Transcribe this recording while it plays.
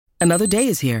Another day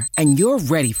is here, and you're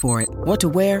ready for it. What to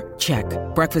wear? Check.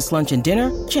 Breakfast, lunch, and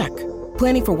dinner? Check.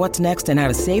 Planning for what's next and how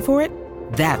to save for it?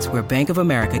 That's where Bank of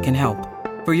America can help.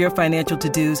 For your financial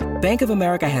to-dos, Bank of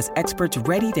America has experts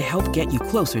ready to help get you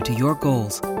closer to your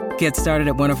goals. Get started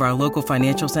at one of our local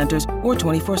financial centers or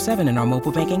 24/7 in our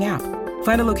mobile banking app.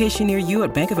 Find a location near you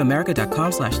at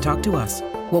bankofamerica.com/talktous.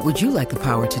 What would you like the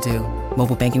power to do?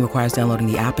 Mobile banking requires downloading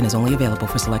the app and is only available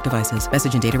for select devices.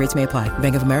 Message and data rates may apply.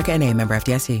 Bank of America N.A., member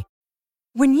FDIC.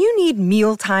 When you need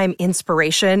mealtime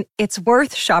inspiration, it's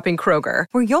worth shopping Kroger,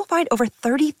 where you'll find over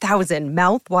 30,000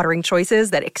 mouth-watering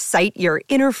choices that excite your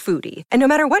inner foodie. And no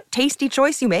matter what tasty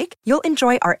choice you make, you'll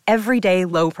enjoy our everyday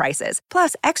low prices,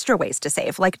 plus extra ways to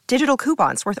save, like digital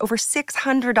coupons worth over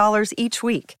 $600 each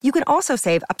week. You can also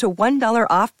save up to $1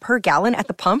 off per gallon at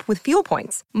the pump with fuel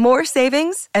points. More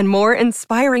savings and more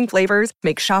inspiring flavors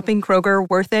make shopping Kroger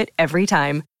worth it every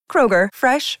time. Kroger,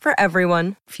 fresh for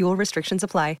everyone. Fuel restrictions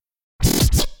apply.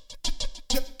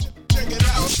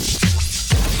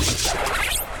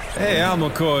 Hey, Al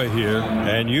McCoy here,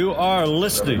 and you are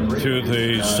listening to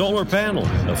the Solar Panel,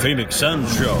 the Phoenix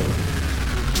Suns Show.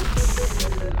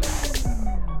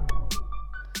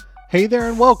 Hey there,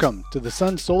 and welcome to the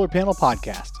Suns Solar Panel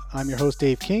Podcast. I'm your host,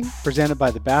 Dave King, presented by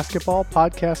the Basketball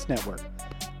Podcast Network.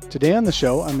 Today on the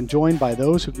show, I'm joined by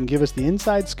those who can give us the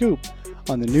inside scoop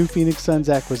on the new Phoenix Suns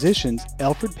acquisitions,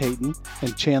 Elfrid Payton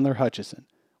and Chandler Hutchison.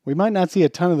 We might not see a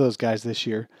ton of those guys this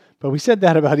year, but we said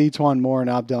that about E'Twaun Moore and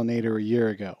Abdel Nader a year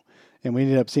ago, and we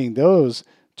ended up seeing those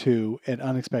two at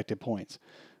unexpected points.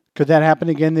 Could that happen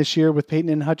again this year with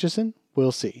Payton and Hutchison?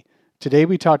 We'll see. Today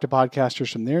we talked to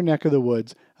podcasters from their neck of the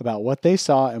woods about what they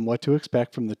saw and what to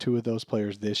expect from the two of those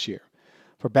players this year.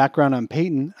 For background on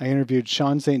Payton, I interviewed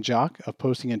Sean St. Jacques of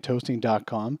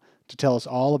postingandtoasting.com to tell us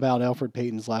all about Elfrid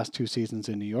Payton's last 2 seasons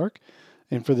in New York.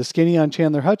 And for the skinny on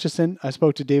Chandler Hutchison, I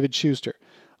spoke to David Schuster,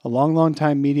 a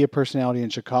long-time media personality in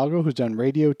Chicago who's done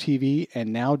radio, TV,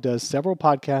 and now does several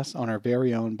podcasts on our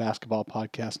very own Basketball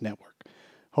Podcast Network.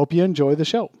 Hope you enjoy the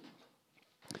show.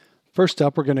 First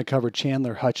up, we're going to cover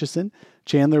Chandler Hutchison.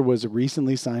 Chandler was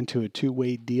recently signed to a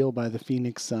 2-way deal by the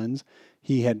Phoenix Suns.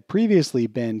 He had previously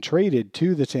been traded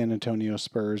to the San Antonio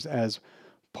Spurs as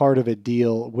part of a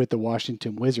deal with the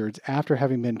Washington Wizards after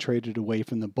having been traded away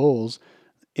from the Bulls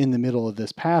in the middle of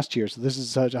this past year. So this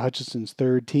is Hutchison's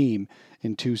third team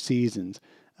in 2 seasons.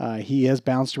 He has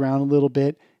bounced around a little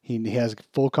bit. He has a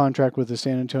full contract with the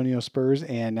San Antonio Spurs,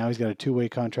 and now he's got a 2-way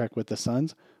contract with the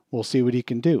Suns. We'll see what he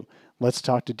can do. Let's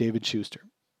talk to David Schuster.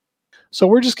 So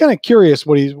we're just kind of curious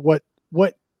what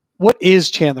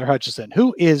is Chandler Hutchison?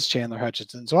 Who is Chandler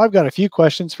Hutchison? So I've got a few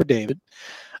questions for David.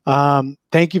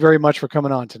 Thank you very much for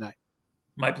coming on tonight.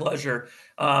 My pleasure.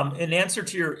 In answer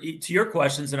to your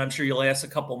questions, and I'm sure you'll ask a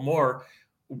couple more,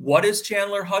 what is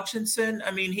Chandler Hutchison?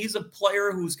 I mean, he's a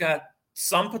player who's got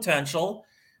some potential,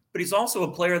 but he's also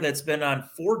a player that's been on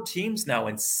 4 teams now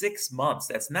in 6 months.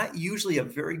 That's not usually a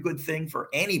very good thing for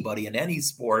anybody in any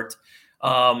sport.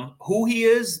 Who he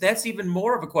is, that's even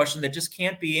more of a question that just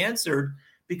can't be answered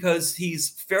because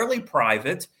he's fairly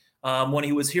private. When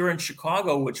he was here in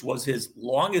Chicago, which was his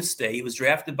longest stay, he was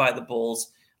drafted by the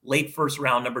Bulls, late first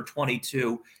round, number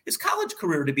 22. His college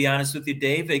career, to be honest with you,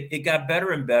 Dave, it got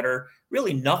better and better.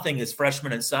 Really nothing his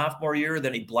freshman and sophomore year.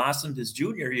 Then he blossomed his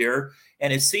junior year.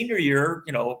 And his senior year,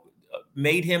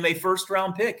 made him a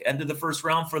first-round pick, ended the first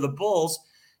round for the Bulls.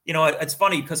 It's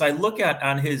funny because I look at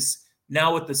on his,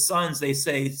 now with the Suns, they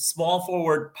say small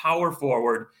forward, power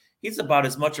forward. He's about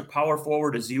as much a power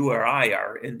forward as you or I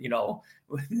are. And,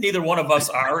 neither one of us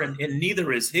are, and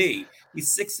neither is he.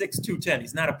 He's 6'6", 210.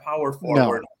 He's not a power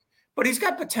forward, but he's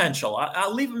got potential.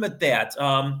 I'll leave him at that.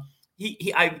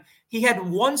 He had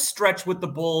one stretch with the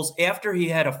Bulls after he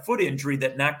had a foot injury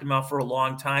that knocked him out for a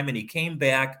long time, and he came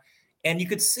back, and you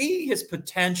could see his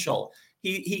potential.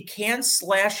 He can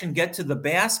slash and get to the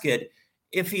basket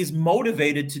if he's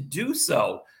motivated to do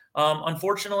so.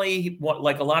 Unfortunately,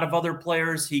 like a lot of other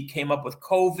players, he came up with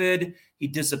COVID. He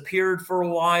disappeared for a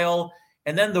while.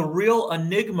 And then the real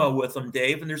enigma with him,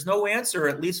 Dave, and there's no answer,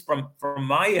 at least from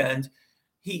my end,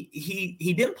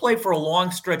 he didn't play for a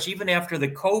long stretch even after the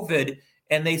COVID.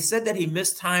 And they said that he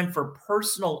missed time for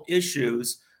personal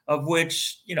issues, of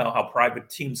which, how private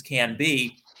teams can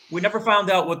be. We never found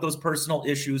out what those personal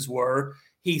issues were.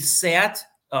 He sat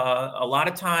a lot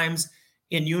of times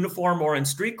in uniform or in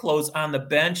street clothes on the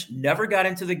bench, never got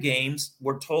into the games.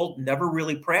 We're told never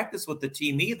really practiced with the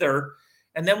team either.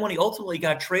 And then when he ultimately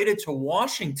got traded to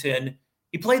Washington,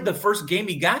 he played the first game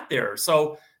he got there.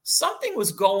 So something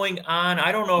was going on.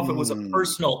 I don't know if it was a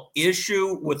personal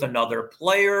issue with another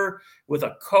player, with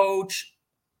a coach.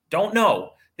 Don't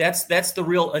know. That's the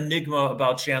real enigma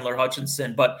about Chandler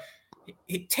Hutchison. But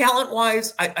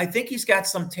talent-wise, I think he's got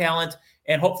some talent,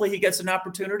 and hopefully he gets an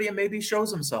opportunity and maybe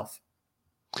shows himself.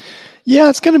 Yeah,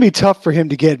 it's going to be tough for him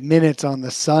to get minutes on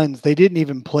the Suns. They didn't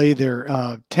even play their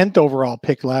 10th overall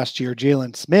pick last year,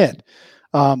 Jalen Smith.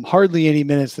 Hardly any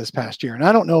minutes this past year. And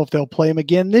I don't know if they'll play him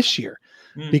again this year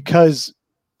because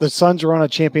the Suns are on a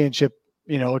championship,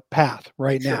 path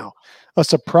right now. A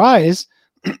surprise,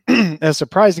 as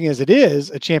surprising as it is,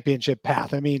 a championship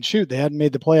path. I mean, shoot, they hadn't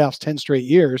made the playoffs 10 straight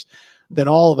years. Then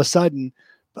all of a sudden,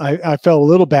 I felt a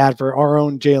little bad for our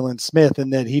own Jalen Smith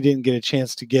and that he didn't get a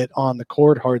chance to get on the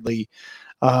court hardly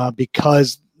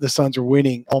because the Suns are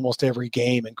winning almost every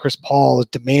game, and Chris Paul is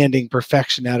demanding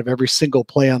perfection out of every single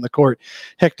play on the court.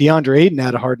 Heck, DeAndre Ayton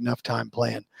had a hard enough time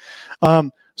playing.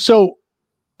 But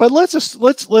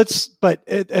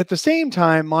at the same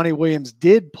time, Monty Williams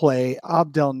did play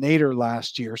Abdel Nader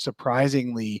last year,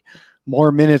 surprisingly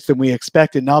more minutes than we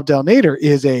expected. And Abdel Nader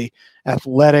is a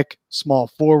athletic small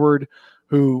forward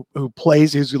who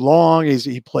plays, who's long,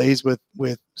 he plays with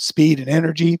speed and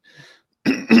energy.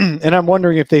 And I'm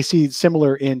wondering if they see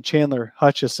similar in Chandler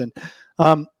Hutchison.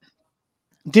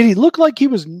 Did he look like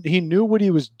he knew what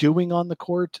he was doing on the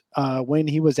court when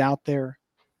he was out there?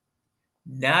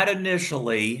 Not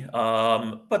initially,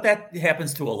 but that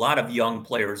happens to a lot of young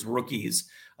players, rookies.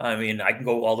 I mean, I can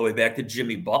go all the way back to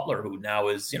Jimmy Butler, who now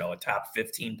is, a top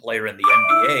 15 player in the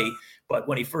NBA. But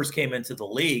when he first came into the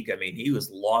league, I mean, he was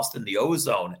lost in the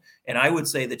ozone. And I would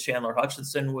say that Chandler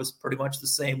Hutchison was pretty much the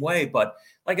same way. But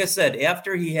like I said,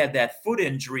 after he had that foot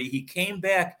injury, he came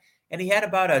back and he had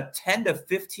about a 10 to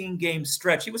 15 game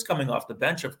stretch. He was coming off the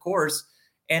bench, of course,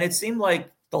 and it seemed like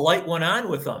the light went on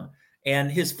with him. And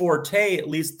his forte, at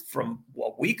least from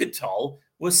what we could tell,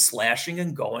 was slashing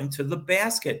and going to the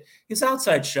basket. His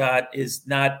outside shot is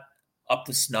not up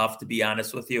to snuff, to be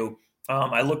honest with you.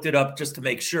 I looked it up just to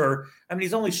make sure. I mean,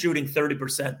 he's only shooting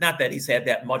 30%. Not that he's had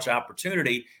that much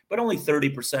opportunity, but only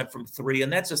 30% from three.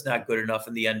 And that's just not good enough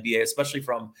in the NBA, especially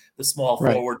from the small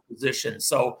forward position.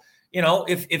 So,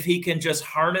 if he can just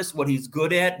harness what he's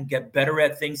good at and get better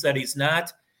at things that he's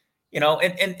not,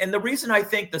 and the reason I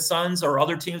think the Suns or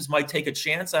other teams might take a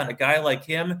chance on a guy like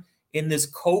him in this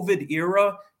COVID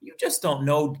era, you just don't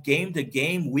know game to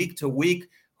game, week to week,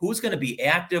 who's going to be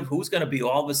active, who's going to be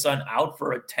all of a sudden out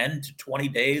for a 10 to 20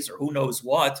 days or who knows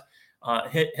what,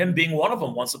 him being one of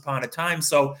them once upon a time.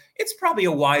 So it's probably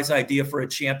a wise idea for a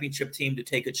championship team to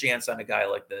take a chance on a guy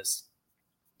like this.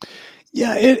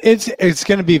 Yeah, it's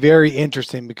going to be very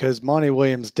interesting because Monty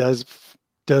Williams does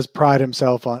pride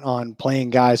himself on playing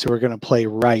guys who are going to play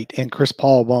right, and Chris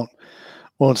Paul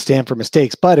won't stand for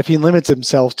mistakes. But if he limits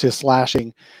himself to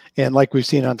slashing, and like we've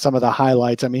seen on some of the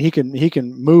highlights, I mean, he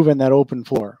can move in that open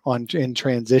floor in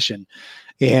transition,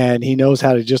 and he knows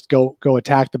how to just go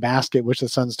attack the basket, which the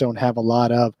Suns don't have a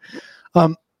lot of.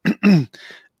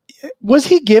 Was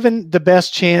he given the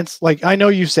best chance? Like, I know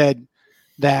you said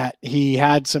that he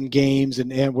had some games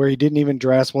and where he didn't even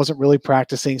dress, wasn't really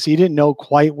practicing, so you didn't know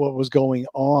quite what was going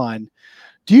on.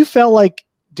 Did you feel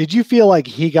like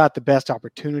he got the best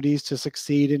opportunities to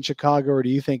succeed in Chicago, or do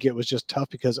you think it was just tough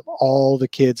because of all the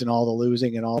kids and all the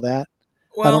losing and all that?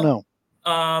 Well, I don't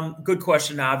know. Good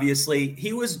question. Obviously,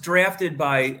 he was drafted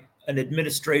by an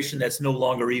administration that's no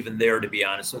longer even there, to be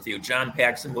honest with you. John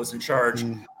Paxson was in charge,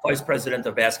 vice president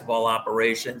of basketball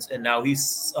operations, and now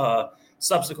he's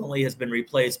subsequently has been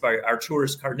replaced by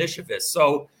Arturas Karnisovas.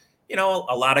 So,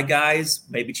 a lot of guys,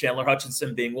 maybe Chandler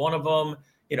Hutchison being one of them,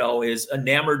 is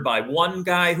enamored by one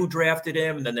guy who drafted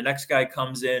him, and then the next guy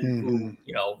comes in who,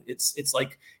 it's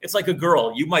like a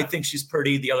girl. You might think she's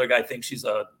pretty, the other guy thinks she's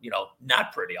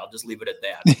not pretty. I'll just leave it at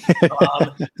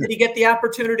that. Did he get the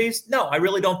opportunities? No, I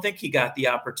really don't think he got the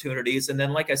opportunities. And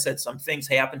then, like I said, some things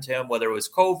happened to him, whether it was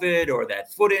COVID or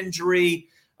that foot injury.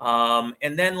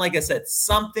 And then, like I said,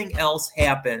 something else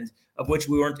happened of which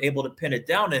we weren't able to pin it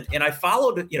down. And I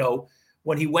followed,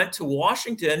 when he went to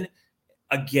Washington,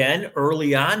 again,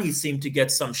 early on, he seemed to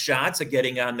get some shots at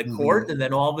getting on the court. And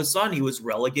then all of a sudden he was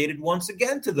relegated once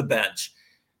again to the bench.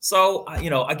 So,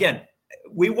 again,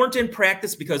 we weren't in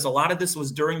practice because a lot of this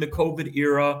was during the COVID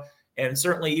era. And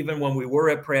certainly even when we were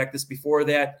at practice before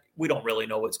that, we don't really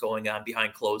know what's going on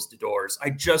behind closed doors.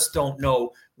 I just don't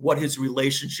know what his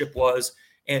relationship was.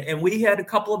 And we had a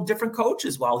couple of different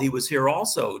coaches while he was here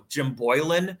also. Jim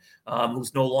Boylan,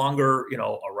 who's no longer,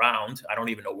 around. I don't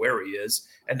even know where he is.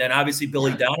 And then obviously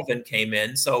Billy Donovan came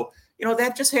in. So,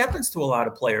 that just happens to a lot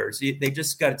of players. They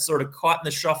just got sort of caught in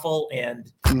the shuffle,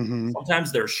 and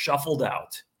sometimes they're shuffled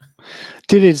out.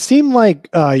 Did it seem like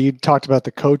you talked about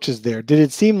the coaches there? Did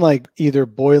it seem like either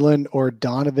Boylan or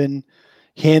Donovan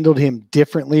handled him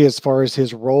differently as far as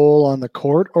his role on the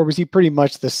court, or was he pretty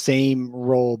much the same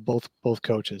role, both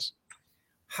coaches?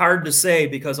 Hard to say,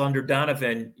 because under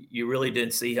Donovan, you really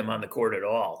didn't see him on the court at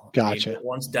all. Gotcha. I mean,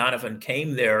 once Donovan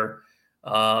came there,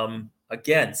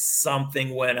 again,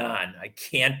 something went on. I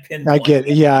can't pinpoint. I get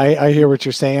it. Yeah, I hear what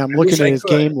you're saying. I'm looking at his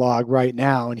could. game log right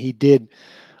now, and he did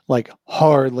like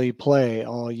hardly play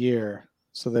all year.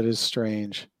 So that is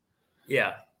strange.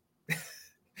 Yeah.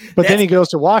 But then he goes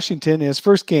to Washington in his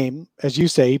first game. As you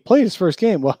say, he played his first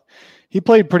game. Well, he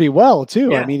played pretty well too.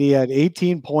 Yeah. I mean, he had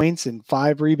 18 points and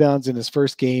 5 rebounds in his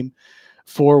first game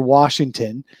for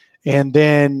Washington. And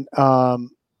then I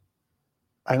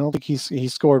don't think he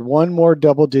scored one more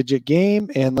double-digit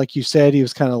game. And like you said, he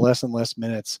was kind of less and less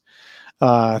minutes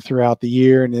throughout the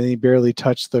year. And then he barely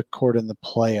touched the court in the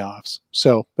playoffs.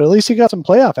 So, but at least he got some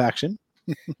playoff action.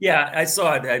 Yeah, I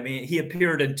saw it. I mean, he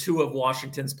appeared in 2 of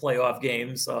Washington's playoff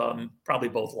games, probably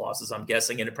both losses, I'm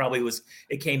guessing. And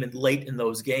it came in late in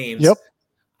those games. Yep.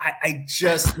 I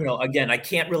just, again, I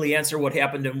can't really answer what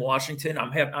happened in Washington.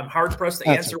 I'm hard pressed to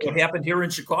answer what happened here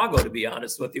in Chicago, to be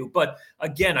honest with you. But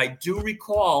again, I do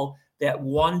recall that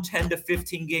 10 to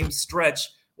 15 game stretch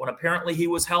when apparently he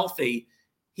was healthy.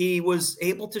 He was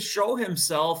able to show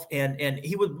himself, and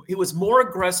he was more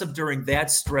aggressive during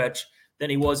that stretch than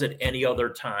he was at any other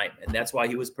time. And that's why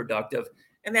he was productive.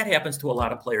 And that happens to a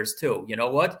lot of players too. You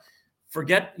know what?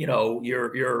 Forget,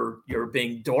 you're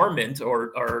being dormant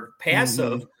or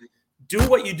passive. Mm-hmm. Do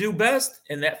what you do best.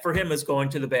 And that for him is going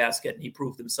to the basket. And he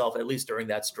proved himself, at least during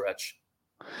that stretch.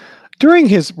 During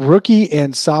his rookie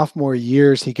and sophomore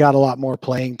years, he got a lot more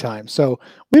playing time. So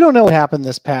we don't know what happened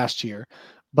this past year.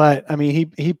 But I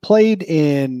mean, he played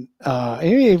in,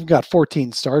 he got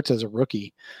 14 starts as a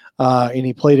rookie. And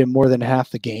he played in more than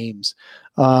half the games.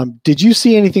 Did you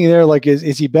see anything there? Like,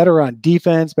 is he better on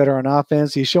defense, better on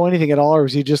offense? Did he show anything at all, or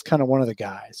is he just kind of one of the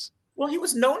guys? Well, he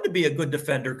was known to be a good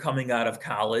defender coming out of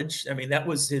college. I mean, that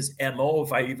was his MO.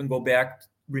 If I even go back,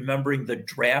 remembering the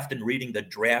draft and reading the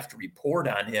draft report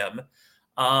on him,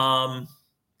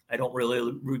 I don't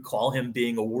really recall him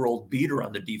being a world beater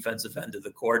on the defensive end of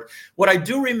the court. What I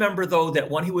do remember, though,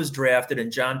 that when he was drafted,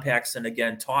 and John Paxson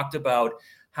again talked about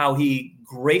how he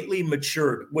greatly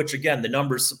matured, which again, the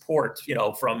numbers support,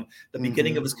 from the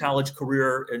beginning of his college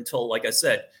career until, like I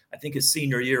said, I think his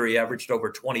senior year, he averaged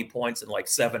over 20 points and like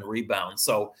 7 rebounds.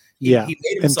 So he made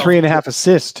himself, and 3.5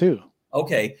 assists too.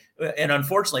 Okay. And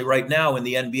unfortunately right now in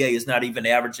the NBA is not even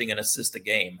averaging an assist a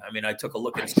game. I mean, I took a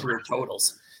look at his career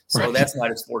totals, so that's not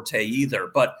his forte either.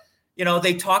 But,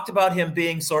 they talked about him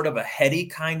being sort of a heady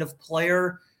kind of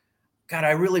player. God,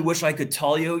 I really wish I could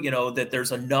tell you, that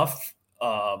there's enough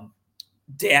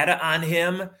data on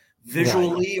him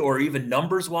visually or even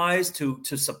numbers wise to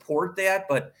support that.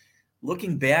 But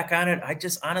looking back on it, I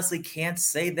just honestly can't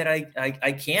say that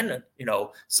I can,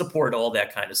 support all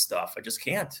that kind of stuff. I just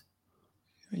can't.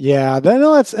 Yeah,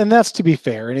 that's to be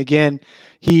fair. And again,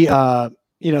 he,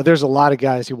 there's a lot of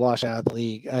guys who wash out of the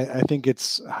league. I think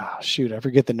it's, I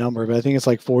forget the number, but I think it's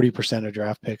like 40% of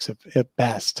draft picks at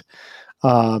best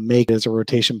make it as a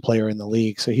rotation player in the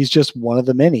league. So he's just one of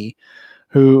the many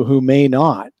who may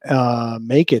not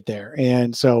make it there.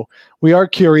 And so we are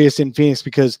curious in Phoenix,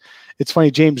 because it's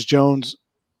funny, James Jones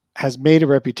has made a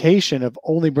reputation of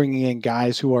only bringing in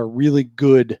guys who are really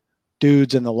good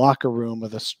dudes in the locker room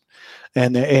with us.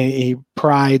 And he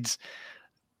prides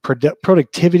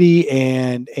productivity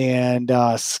and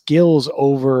skills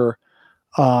over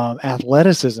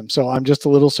athleticism. So I'm just a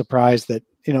little surprised that,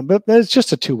 but it's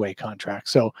just a 2-way contract.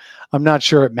 So I'm not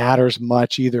sure it matters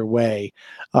much either way.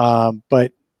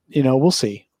 But we'll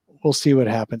see. We'll see what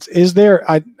happens. Is there,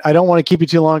 I don't want to keep you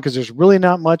too long because there's really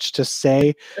not much to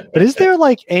say, but is there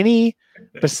like any,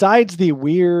 besides the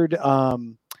weird,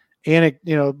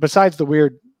 besides the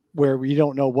weird where you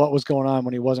don't know what was going on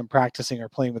when he wasn't practicing or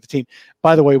playing with the team.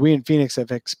 By the way, we in Phoenix have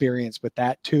experience with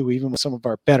that too, even with some of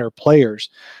our better players,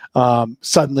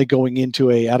 suddenly going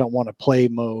into I don't want to play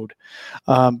mode.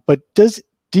 But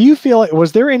do you feel like,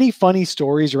 was there any funny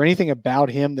stories or anything about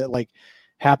him that like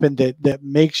happened that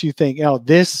makes you think,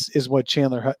 this is what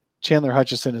Chandler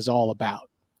Hutchison is all about?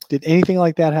 Did anything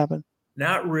like that happen?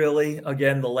 Not really.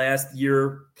 Again, the last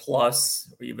year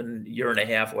plus, or even year and a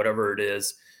half, whatever it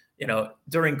is,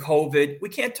 during COVID, we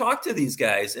can't talk to these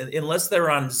guys unless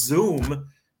they're on Zoom.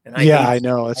 And I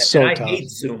know. It's so tough. I hate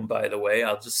Zoom, by the way.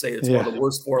 I'll just say it's one of the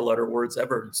worst 4-letter words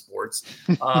ever in sports.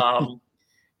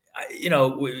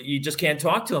 You just can't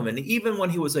talk to him. And even when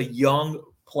he was a young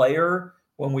player,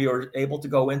 when we were able to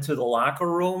go into the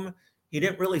locker room, he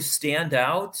didn't really stand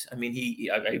out. I mean,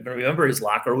 I remember his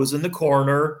locker was in the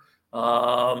corner,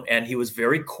 and he was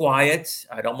very quiet.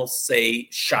 I'd almost say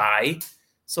shy.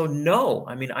 So no,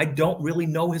 I mean, I don't really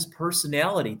know his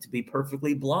personality, to be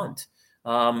perfectly blunt.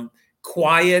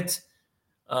 Quiet,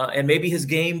 and maybe his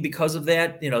game, because of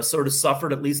that, sort of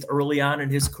suffered at least early on in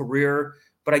his career.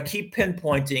 But I keep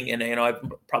pinpointing, and I've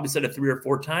probably said it 3 or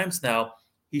 4 times now,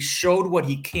 he showed what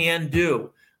he can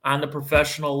do on the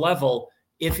professional level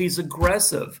if he's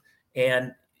aggressive.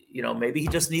 And, maybe he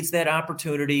just needs that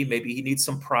opportunity. Maybe he needs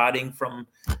some prodding from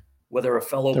whether a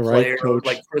fellow player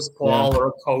like Chris Paul or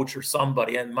a coach or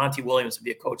somebody. And Monty Williams would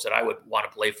be a coach that I would want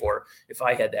to play for if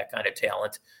I had that kind of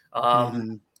talent.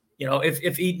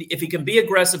 If he can be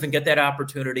aggressive and get that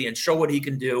opportunity and show what he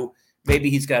can do, maybe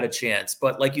he's got a chance.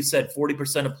 But like you said,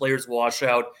 40% of players wash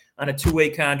out on a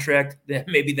 2-way contract.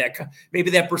 Maybe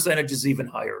that percentage is even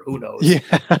higher. Who knows? Yeah,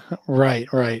 right.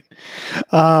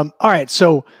 All right.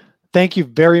 So thank you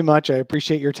very much. I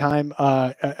appreciate your time.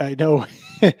 I know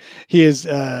he's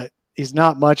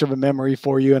not much of a memory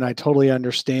for you, and I totally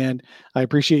understand. I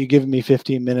appreciate you giving me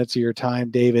 15 minutes of your time,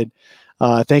 David.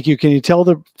 Thank you. Can you tell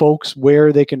the folks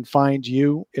where they can find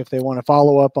you if they want to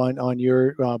follow up on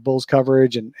your Bulls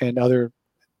coverage and other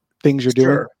things you're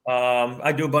doing?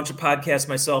 I do a bunch of podcasts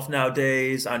myself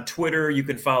nowadays. On Twitter, you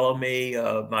can follow me.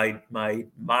 My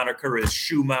moniker is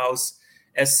Shoe Mouse,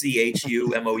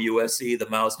 SCHUMOUSE, the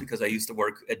mouse, because I used to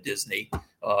work at Disney.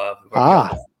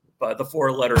 But the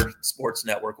 4-letter sports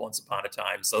network once upon a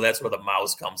time. So that's where the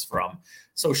mouse comes from.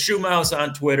 So Shoe Mouse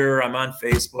on Twitter. I'm on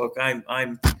Facebook.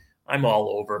 I'm all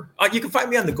over. You can find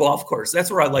me on the golf course. That's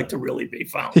where I like to really be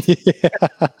found.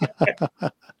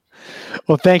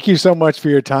 Well, thank you so much for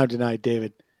your time tonight,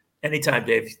 David. Anytime,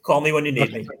 Dave. Call me when you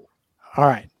need me. All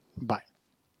right. Bye.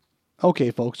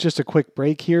 Okay, folks, just a quick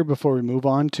break here before we move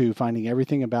on to finding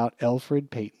everything about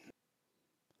Elfrid Payton.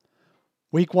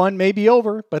 Week 1 may be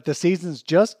over, but the season's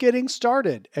just getting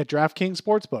started at DraftKings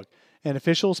Sportsbook, an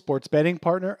official sports betting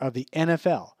partner of the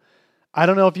NFL. I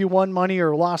don't know if you won money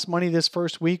or lost money this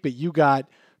first week, but you got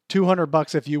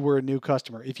 $200 if you were a new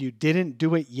customer. If you didn't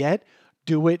do it yet,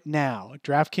 do it now.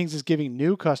 DraftKings is giving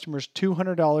new customers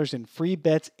 $200 in free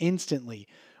bets instantly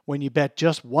when you bet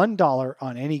just $1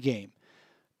 on any game.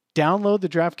 Download the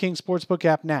DraftKings Sportsbook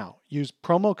app now. Use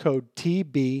promo code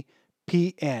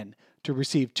TBPN to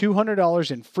receive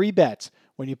 $200 in free bets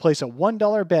when you place a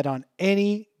 $1 bet on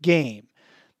any game.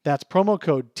 That's promo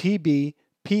code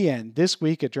TBPN this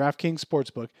week at DraftKings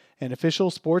Sportsbook, an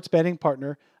official sports betting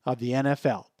partner of the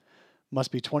NFL.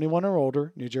 Must be 21 or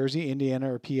older, New Jersey,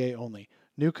 Indiana, or PA only.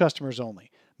 New customers only.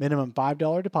 Minimum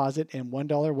 $5 deposit and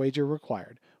 $1 wager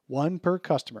required. One per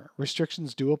customer.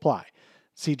 Restrictions do apply.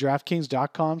 See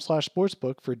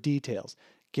DraftKings.com/sportsbook for details.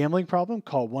 Gambling problem?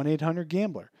 Call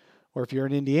 1-800-GAMBLER. Or if you're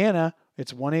in Indiana,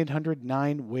 it's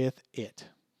 1-800-9-WITH-IT.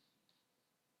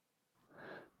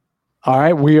 All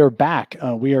right, we are back.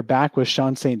 We are back with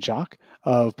Sean St. Jacques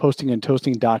of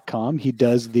postingandtoasting.com. He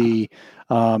does the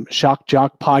Shock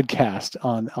Jock podcast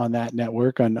on that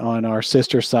network, on our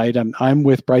sister site. I'm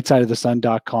with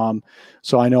brightsideofthesun.com,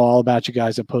 so I know all about you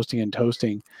guys at Posting and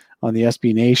Toasting on the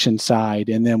SB Nation side.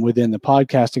 And then within the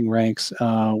podcasting ranks,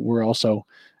 we're also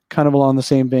kind of along the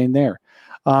same vein there.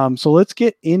 So let's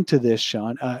get into this,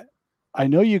 Sean. I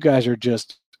know you guys are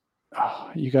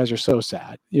you guys are so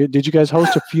sad. Did you guys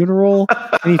host a funeral,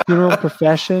 any funeral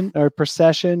procession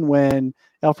when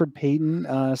Elfrid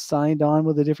Payton signed on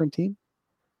with a different team?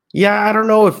 Yeah, I don't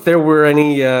know if there were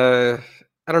any. I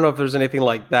don't know if there's anything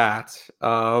like that.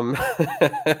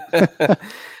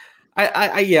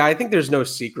 I think there's no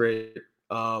secret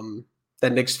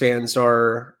that Knicks fans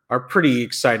are pretty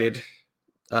excited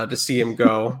to see him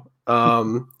go.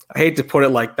 I hate to put it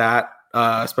like that,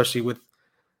 especially with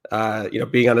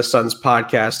being on a Suns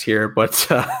podcast here, but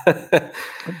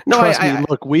no, trust me.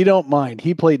 Look, we don't mind.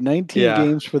 He played 19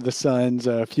 games for the Suns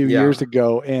a few years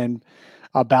ago, and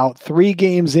about 3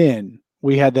 games in,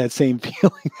 we had that same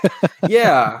feeling.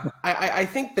 Yeah, I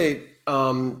think that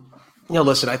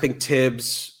listen, I think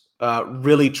Tibbs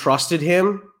really trusted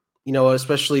him.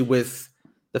 Especially with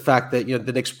the fact that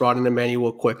the Knicks brought in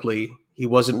Emmanuel quickly. He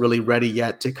wasn't really ready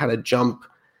yet to kind of jump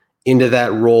into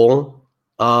that role.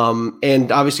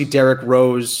 And obviously Derrick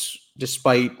Rose,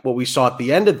 despite what we saw at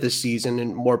the end of the season,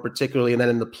 and more particularly, and then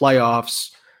in the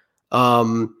playoffs,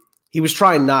 he was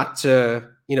trying not to,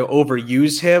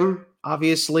 overuse him,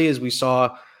 obviously, as we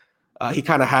saw. He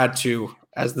kind of had to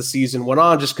as the season went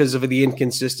on, just because of the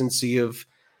inconsistency of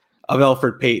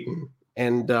Elfrid Payton.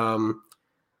 And,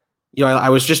 I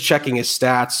was just checking his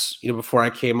stats, before I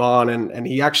came on, and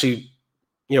he actually,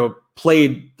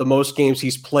 played the most games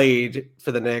he's played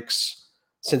for the Knicks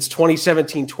since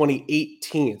 2017,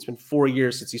 2018. It's been 4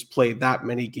 years since he's played that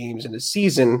many games in a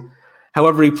season.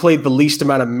 However, he played the least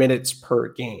amount of minutes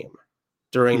per game.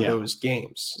 during those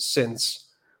games since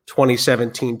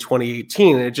 2017,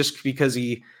 2018. And it just because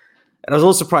and I was a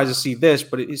little surprised to see this,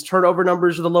 but his turnover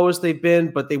numbers are the lowest they've been,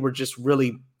 but they were just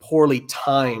really poorly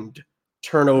timed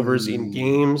turnovers in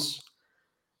games.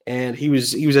 And he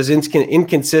was as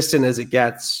inconsistent as it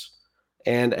gets.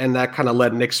 And that kind of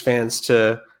led Knicks fans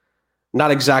to not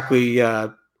exactly,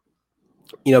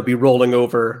 be rolling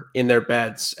over in their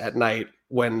beds at night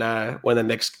when the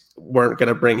Knicks weren't going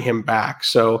to bring him back.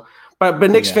 So, but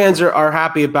Knicks fans are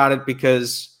happy about it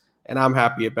and I'm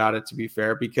happy about it, to be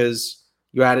fair, because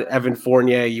you added Evan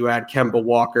Fournier, you add Kemba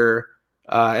Walker.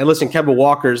 And listen, Kemba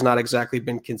Walker has not exactly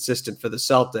been consistent for the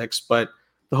Celtics, but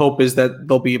the hope is that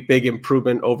there'll be a big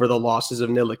improvement over the losses of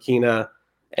Ntilikina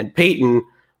and Payton.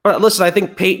 But listen, I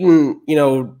think Payton,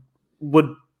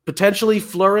 would potentially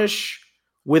flourish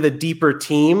with a deeper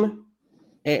team,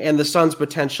 and the Suns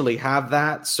potentially have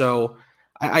that. So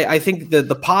I think that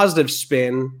the positive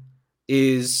spin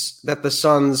is that the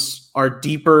Suns are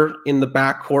deeper in the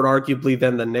backcourt, arguably,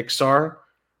 than the Knicks are.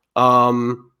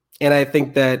 And I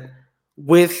think that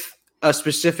with a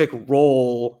specific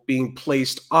role being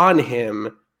placed on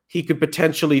him, he could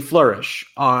potentially flourish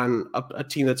on a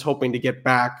team that's hoping to get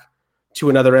back to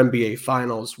another NBA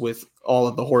Finals with all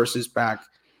of the horses back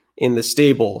in the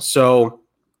stable. So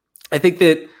I think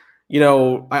that,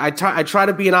 I try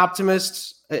to be an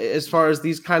optimist as far as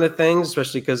these kind of things,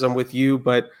 especially because I'm with you.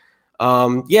 But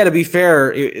to be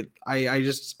fair,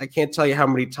 I can't tell you how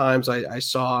many times I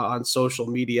saw on social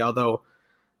media, although,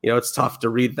 it's tough to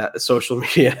read that social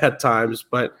media at times.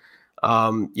 But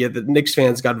the Knicks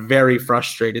fans got very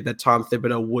frustrated that Tom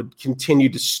Thibodeau would continue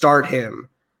to start him,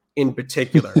 in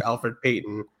particular, Elfrid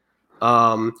Payton,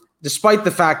 despite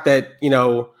the fact that,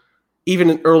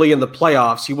 even early in the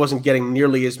playoffs, he wasn't getting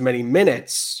nearly as many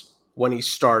minutes when he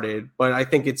started. But I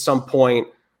think at some point,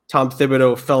 Tom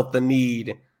Thibodeau felt the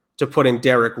need to put in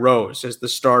Derrick Rose as the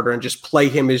starter and just play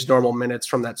him his normal minutes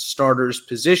from that starter's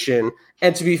position.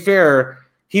 And to be fair,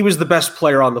 he was the best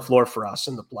player on the floor for us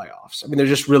in the playoffs. I mean, there's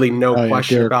just really no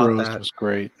question Derrick about Rose that. Was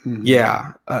great. Mm-hmm.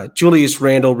 Yeah. Julius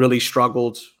Randle really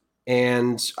struggled.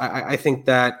 And I think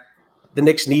that the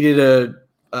Knicks needed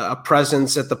a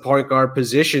presence at the point guard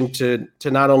position to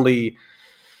not only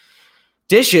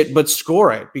dish it, but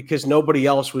score it, because nobody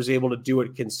else was able to do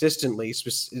it consistently.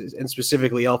 And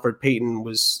specifically, Elfrid Payton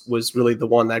was really the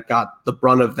one that got the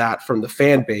brunt of that from the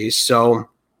fan base. So,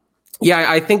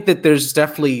 I think that there's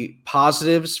definitely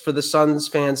positives for the Suns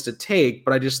fans to take,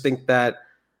 but I just think that,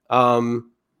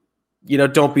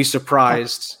 don't be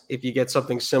surprised if you get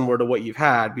something similar to what you've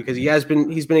had, because he's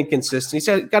been inconsistent. He's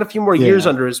got a few more years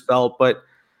under his belt, but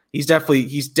he's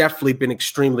definitely been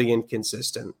extremely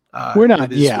inconsistent. We're not,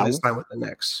 this time with the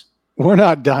Knicks. We're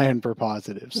not dying for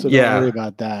positives, so don't worry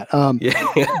about that.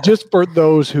 Just for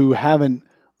those who haven't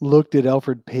looked at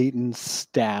Elfrid Payton's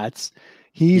stats,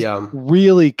 he's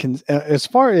really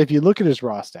if you look at his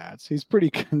raw stats, he's pretty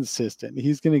consistent.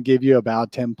 He's going to give you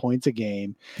about 10 points a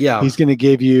game. Yeah. He's going to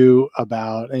give you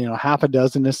about, half a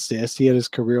dozen assists. He had his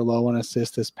career low on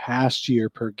assists this past year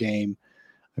per game.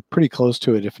 Pretty close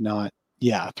to it, if not.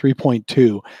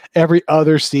 3.2. Every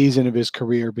other season of his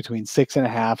career between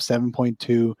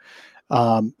 6.5,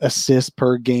 7.2 assists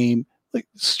per game. Like,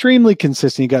 extremely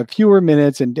consistent. He got fewer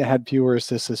minutes and had fewer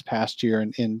assists this past year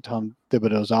in Tom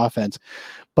Thibodeau's offense.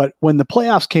 But when the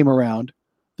playoffs came around,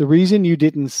 the reason you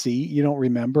don't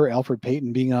remember Elfrid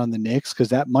Payton being on the Knicks, because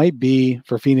that might be,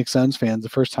 for Phoenix Suns fans, the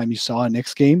first time you saw a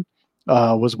Knicks game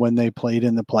was when they played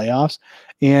in the playoffs.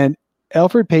 And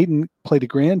Elfrid Payton played a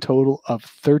grand total of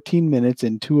 13 minutes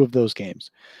in 2 of those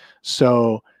games.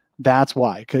 So that's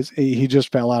why, because he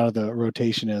just fell out of the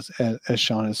rotation, as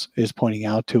Sean is pointing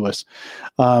out to us.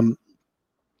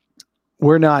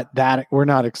 We're not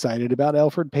excited about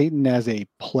Elfrid Payton as a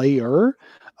player,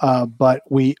 but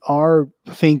we are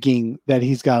thinking that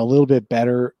he's got a little bit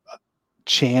better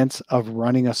chance of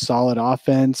running a solid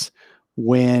offense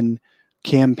when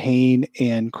Cam Payne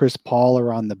and Chris Paul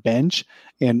are on the bench.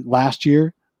 And last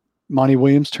year, Monty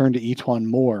Williams turned to Etuan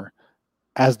Moore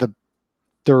as the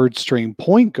third string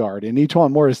point guard. And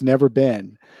Etuan Moore has never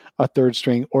been a third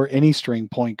string or any string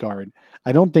point guard.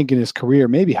 I don't think in his career,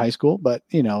 maybe high school, but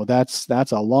that's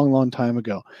a long, long time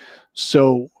ago.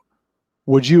 So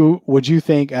would you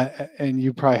think, and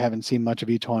you probably haven't seen much of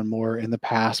Etuan Moore in the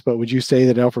past, but would you say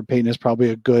that Elfrid Payton is probably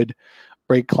a good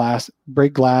break glass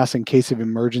in case of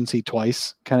emergency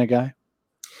twice kind of guy?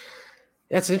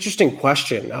 That's an interesting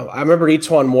question. I remember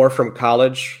Etuan Moore from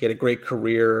college. He had a great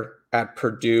career at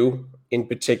Purdue in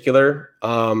particular.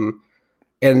 And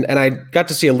I got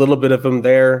to see a little bit of him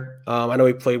there. I know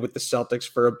he played with the Celtics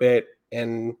for a bit.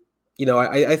 And,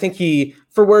 I think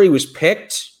for where he was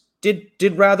picked,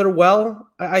 did rather well,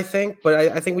 I think. But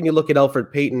I think when you look at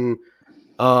Elfrid Payton,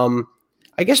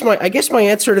 I guess my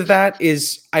answer to that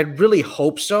is I really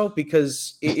hope so,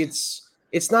 because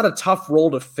it's not a tough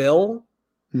role to fill,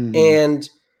 and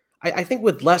I think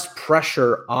with less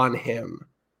pressure on him,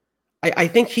 I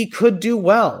think he could do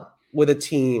well with a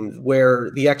team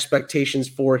where the expectations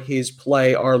for his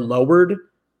play are lowered.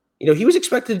 He was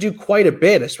expected to do quite a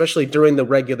bit, especially during the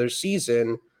regular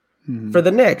season for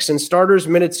the Knicks, and starters'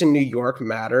 minutes in New York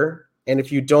matter. And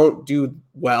if you don't do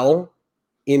well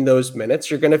in those minutes,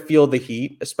 you're going to feel the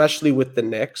heat, especially with the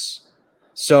Knicks.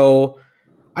 So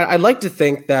I'd like to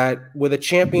think that with a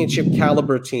championship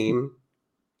caliber team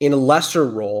in a lesser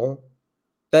role,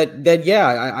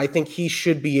 I think he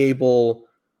should be able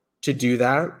to do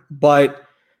that. But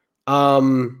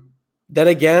then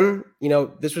again,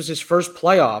 this was his first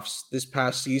playoffs this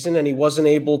past season, and he wasn't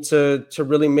able to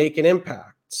really make an impact.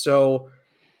 So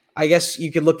I guess you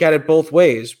could look at it both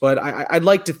ways, but I'd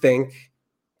like to think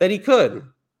that he could.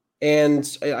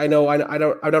 And I know I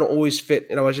don't always fit.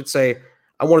 I should say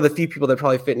I'm one of the few people that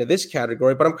probably fit into this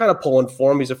category, but I'm kind of pulling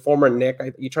for him. He's a former Knick.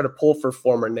 You try to pull for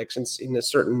former Knicks in a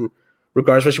certain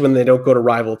regard, especially when they don't go to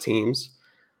rival teams.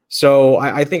 So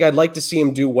I think I'd like to see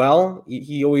him do well.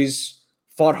 He always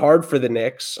fought hard for the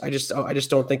Knicks. I just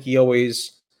don't think he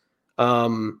always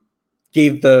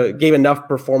gave enough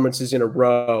performances in a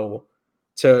row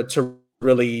to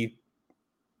really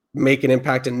make an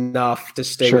impact enough to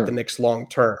stay with the Knicks long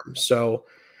term. So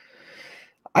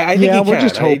I think he can.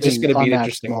 Just hoping it's just going to be an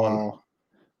interesting one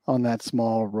on that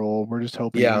small role. We're just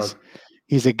hoping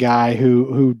he's a guy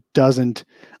who doesn't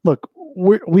look.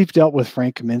 We've dealt with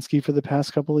Frank Kaminsky for the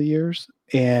past couple of years,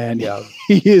 and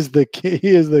he is the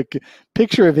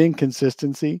picture of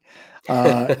inconsistency.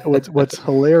 What's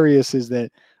hilarious is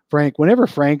that whenever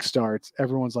Frank starts,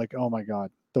 everyone's like, "Oh my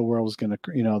God, the world is going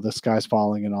to, the sky's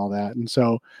falling," and all that. And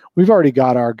so we've already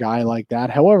got our guy like that.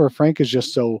 However, Frank is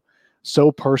just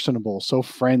so personable, so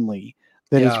friendly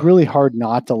that it's really hard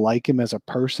not to like him as a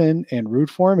person and root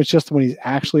for him. It's just when he's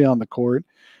actually on the court.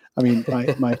 I mean,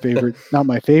 my favorite, not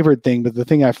my favorite thing, but the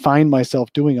thing I find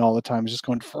myself doing all the time is just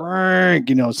going, Frank,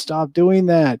 stop doing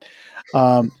that.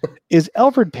 Is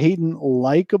Elfrid Payton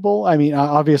likable? I mean,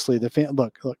 obviously the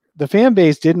fan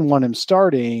base didn't want him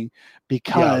starting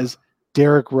because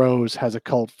Derrick Rose has a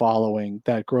cult following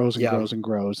that grows and grows and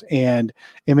grows. And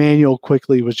Emmanuel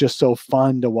Quickley was just so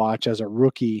fun to watch as a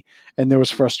rookie. And there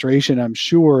was frustration, I'm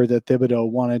sure, that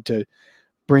Thibodeau wanted to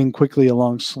bring Quickley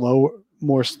along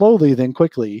more slowly than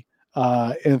quickly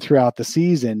and throughout the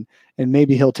season. And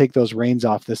maybe he'll take those reins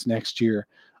off this next year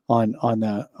on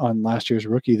last year's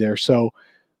rookie there. So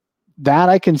that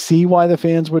I can see why the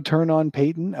fans would turn on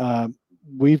Payton.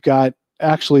 We've got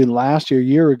actually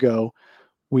year ago,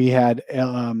 we had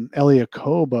Elia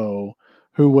Kobo,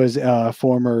 who was a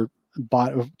former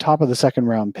top of the second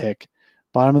round pick,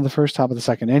 bottom of the first, top of the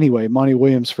second. Anyway, Monty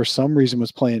Williams, for some reason,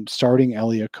 was starting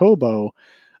Elia Kobo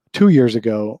 2 years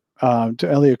ago.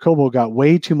 Elia Kobo got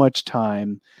way too much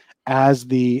time as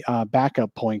the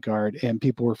backup point guard, and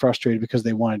people were frustrated because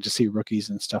they wanted to see rookies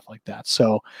and stuff like that.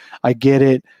 So I get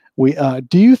it.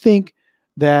 Do you think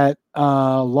that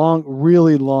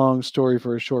really long story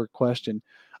for a short question?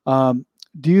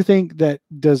 Do you think that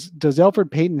does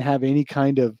Elfrid Payton have any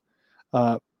kind of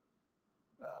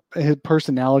his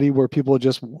personality where people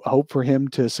just hope for him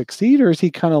to succeed, or is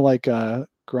he kind of like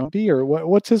grumpy, or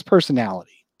what's his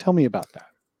personality? Tell me about that.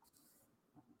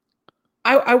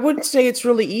 I wouldn't say it's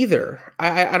really either.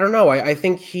 I don't know. I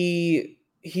think he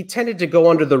tended to go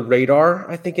under the radar,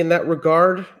 I think, in that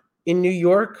regard in New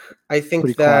York. I think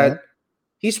pretty that quiet.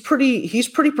 He's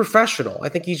pretty professional. I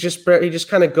think he just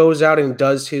kind of goes out and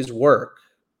does his work.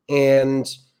 And,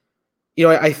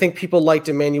 I think people liked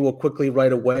Emmanuel Quickley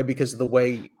right away because of the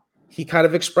way he kind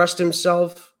of expressed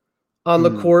himself on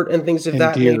the court and things of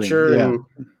that nature. Yeah.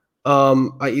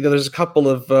 And, there's a couple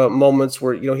of moments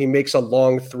where, he makes a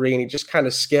long three and he just kind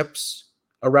of skips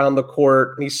around the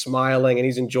court and he's smiling and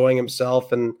he's enjoying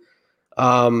himself. And,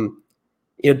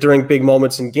 during big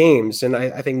moments in games. And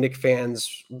I think Knick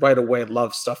fans right away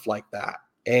love stuff like that.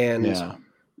 And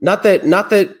not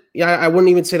that, I wouldn't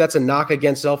even say that's a knock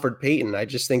against Elfrid Payton. I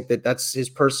just think that that's his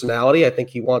personality. I think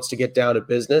he wants to get down to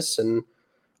business. And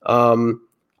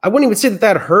I wouldn't even say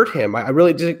that hurt him. I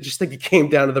really just think it came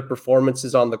down to the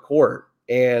performances on the court.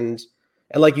 And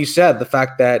like you said, the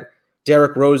fact that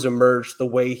Derrick Rose emerged the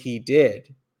way he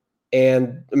did,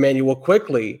 and Emmanuel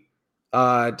Quickley,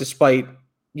 despite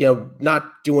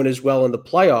not doing as well in the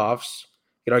playoffs,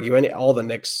 you could argue all the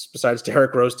Knicks besides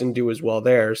Derrick Rose didn't do as well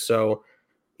there. So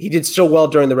he did so well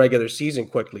during the regular season.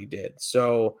 Quickley did.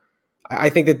 So I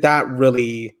think that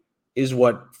really is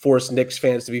what forced Knicks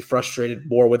fans to be frustrated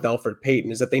more with Elfrid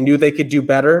Payton, is that they knew they could do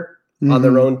better on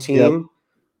their own team. Yep.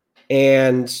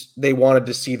 And they wanted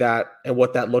to see that and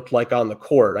what that looked like on the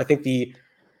court. I think the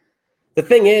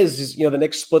thing is, the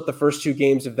Knicks split the first 2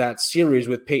 games of that series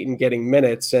with Payton getting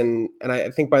minutes. And I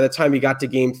think by the time he got to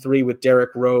game 3 with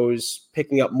Derrick Rose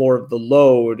picking up more of the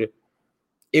load,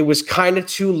 it was kind of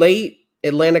too late.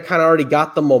 Atlanta kind of already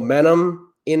got the momentum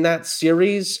in that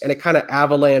series, and it kind of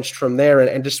avalanched from there.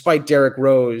 And despite Derrick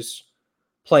Rose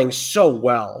playing so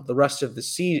well the rest of the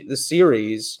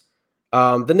series,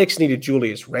 the Knicks needed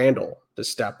Julius Randle to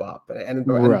step up. And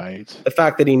the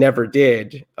fact that he never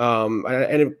did,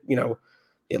 Atlanta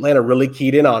really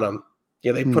keyed in on him.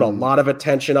 They put a lot of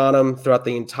attention on him throughout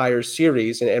the entire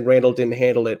series, and Randle didn't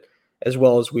handle it as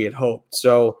well as we had hoped.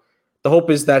 So the hope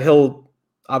is that he'll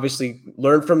obviously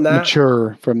learn from that.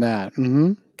 Mature from that.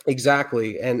 Mm-hmm.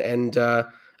 Exactly. And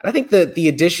I think that the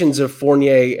additions of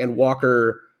Fournier and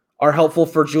Walker are helpful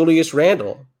for Julius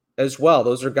Randle as well.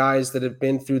 Those are guys that have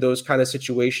been through those kind of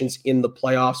situations in the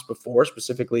playoffs before,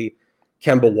 specifically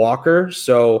Kemba Walker.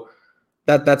 So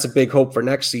that's a big hope for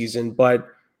next season. But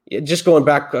just going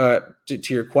back to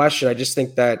your question, I just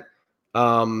think that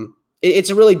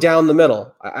it's really down the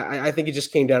middle. I think it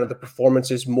just came down to the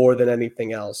performances more than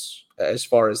anything else as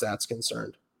far as that's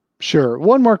concerned. Sure.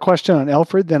 One more question on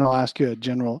Elfrid, then I'll ask you a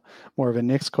general, more of a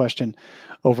Knicks question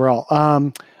overall.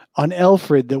 On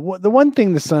Elfrid, the one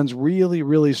thing the Suns really,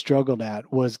 really struggled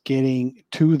at was getting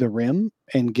to the rim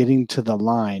and getting to the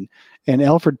line. And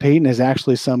Elfrid Payton is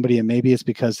actually somebody, and maybe it's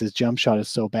because his jump shot is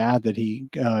so bad that he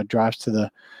drives to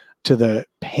the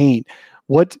paint.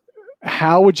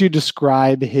 How would you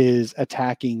describe his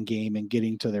attacking game and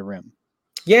getting to the rim?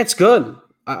 Yeah, it's good.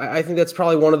 I think that's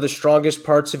probably one of the strongest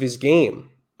parts of his game.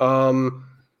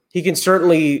 He can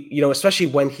certainly, especially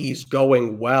when he's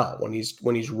going well, when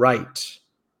he's right,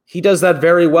 he does that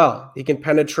very well. He can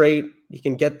penetrate, he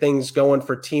can get things going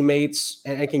for teammates,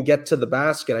 and can get to the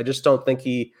basket. I just don't think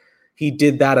he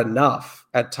did that enough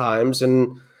at times.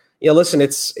 And listen,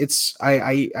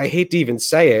 I hate to even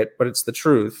say it, but it's the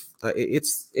truth.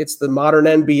 It's the modern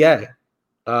NBA.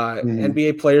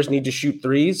 NBA players need to shoot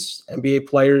threes. NBA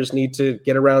players need to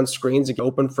get around screens and get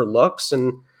open for looks.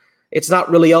 And it's not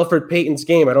really Elfrid Payton's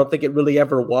game. I don't think it really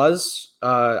ever was.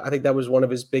 I think that was one of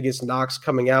his biggest knocks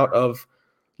coming out of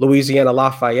Louisiana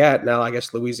Lafayette. Now, I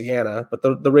guess Louisiana, but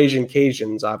the Raging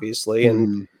Cajuns, obviously.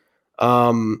 And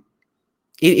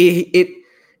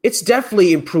it's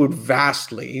definitely improved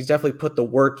vastly. He's definitely put the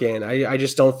work in. I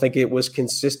just don't think it was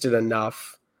consistent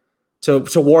enough to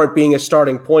warrant being a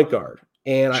starting point guard.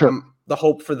 And sure. The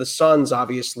hope for the Suns,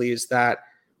 obviously, is that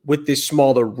with this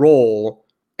smaller role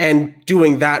and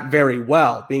doing that very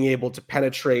well, being able to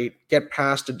penetrate, get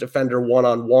past a defender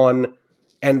one-on-one,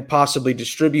 and possibly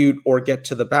distribute or get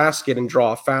to the basket and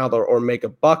draw a foul or make a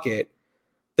bucket,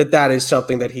 that is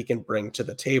something that he can bring to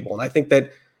the table. And I think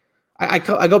that I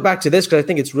go back to this because I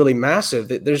think it's really massive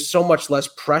that there's so much less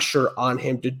pressure on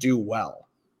him to do well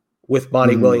with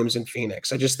Monty Williams in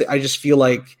Phoenix. I just feel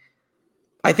like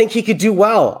I think he could do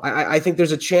well. I think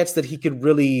there's a chance that he could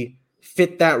really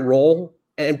fit that role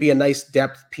and be a nice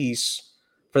depth piece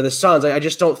for the Suns. I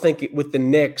just don't think with the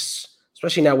Knicks,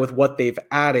 especially now with what they've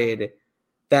added,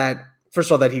 that first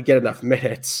of all, that he'd get enough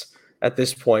minutes at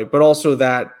this point, but also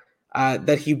that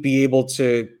he'd be able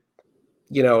to,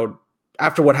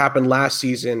 after what happened last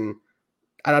season,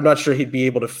 I'm not sure he'd be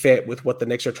able to fit with what the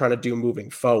Knicks are trying to do moving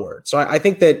forward. So I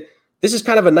think that this is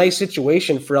kind of a nice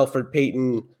situation for Elfrid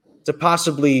Payton to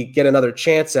possibly get another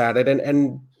chance at it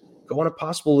and go on a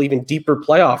possible even deeper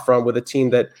playoff run with a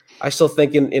team that I still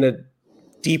think in a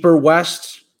deeper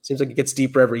West, seems like it gets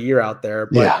deeper every year out there.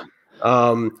 But yeah.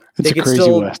 It's they a could crazy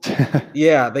still, West.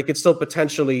 yeah, they could still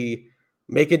potentially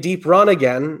make a deep run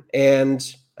again.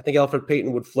 And I think Elfrid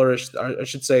Payton would flourish, or I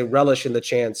should say relish in the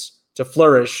chance to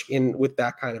flourish with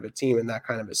that kind of a team and that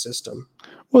kind of a system.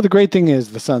 Well, the great thing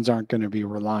is the Suns aren't going to be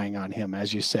relying on him,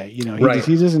 as you say. He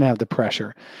doesn't have the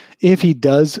pressure. If he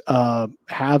does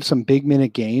have some big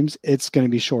minute games, it's going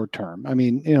to be short term. I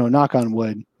mean, knock on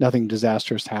wood, nothing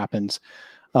disastrous happens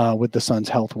with the Suns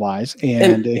health wise,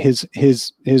 and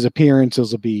his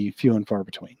appearances will be few and far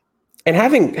between. And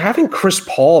having Chris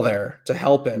Paul there to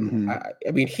help him,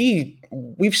 I mean,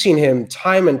 we've seen him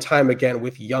time and time again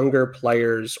with younger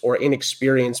players or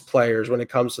inexperienced players when it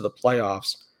comes to the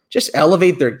playoffs, just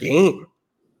elevate their game.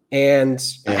 And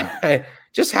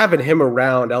just having him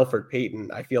around Elfrid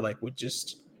Payton, I feel like would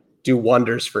just do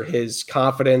wonders for his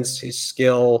confidence, his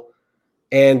skill,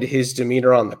 and his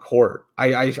demeanor on the court.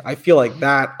 I feel like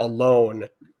that alone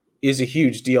is a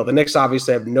huge deal. The Knicks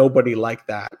obviously have nobody like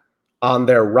that on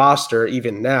their roster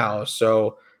even now.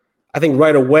 So I think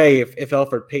right away, if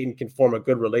Elfrid Payton can form a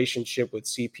good relationship with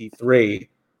CP3,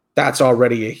 that's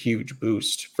already a huge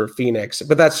boost for Phoenix.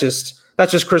 But that's just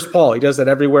Chris Paul. He does that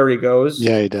everywhere he goes.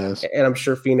 Yeah, he does. And I'm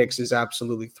sure Phoenix is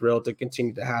absolutely thrilled to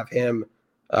continue to have him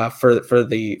for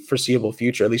the foreseeable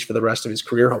future, at least for the rest of his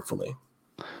career, hopefully.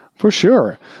 For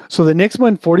sure. So the Knicks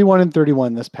went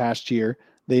 41-31 this past year.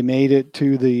 They made it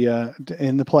to the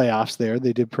in the playoffs there.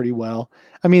 They did pretty well.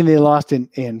 I mean, they lost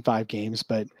in 5 games,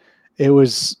 but it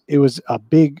was a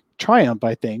big triumph,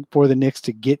 I think, for the Knicks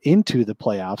to get into the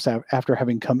playoffs after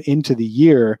having come into the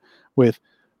year with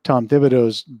Tom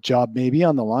Thibodeau's job maybe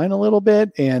on the line a little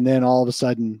bit. And then all of a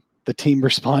sudden the team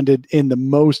responded in the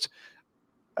most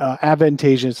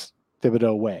advantageous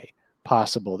Thibodeau way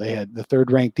possible. They had the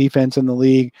 3rd ranked defense in the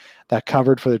league that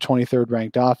covered for the 23rd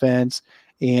ranked offense.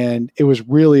 And it was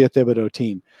really a Thibodeau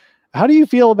team. How do you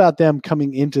feel about them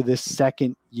coming into this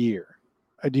second year?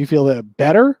 Do you feel that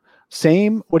better?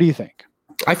 Same? What do you think?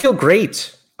 I feel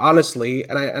great, honestly.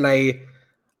 And I,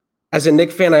 as a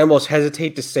Knicks fan, I almost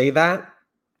hesitate to say that.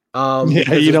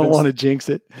 Yeah, you don't want to jinx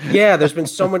it. Yeah, there's been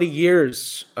so many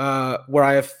years where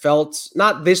I have felt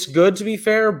not this good, to be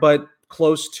fair, but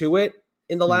close to it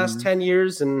in the last 10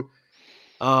 years. And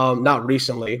not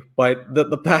recently, but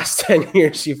the past 10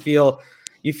 years, you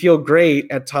feel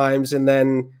great at times. And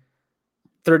then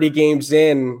 30 games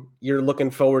in, you're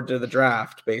looking forward to the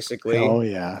draft, basically. Oh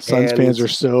yeah, Suns fans are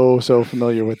so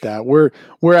familiar with that. We're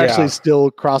actually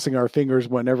still crossing our fingers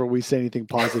whenever we say anything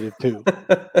positive too.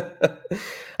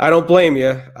 I don't blame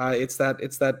you. It's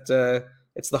the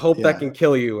hope that can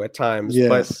kill you at times.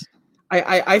 Yes. But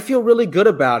I feel really good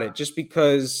about it just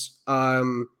because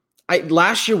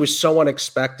last year was so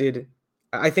unexpected.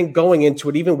 I think going into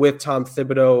it, even with Tom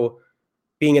Thibodeau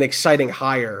being an exciting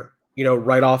hire,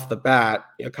 right off the bat,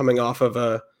 coming off of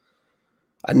a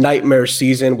nightmare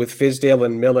season with Fizdale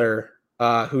and Miller,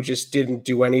 who just didn't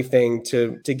do anything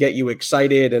to get you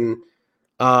excited, and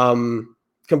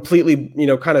completely,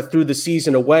 kind of threw the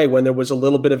season away when there was a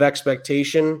little bit of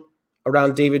expectation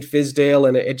around David Fizdale,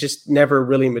 and it just never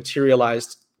really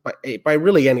materialized by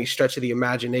really any stretch of the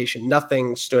imagination.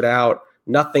 Nothing stood out.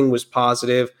 Nothing was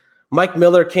positive. Mike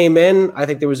Miller came in. I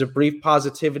think there was a brief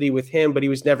positivity with him, but he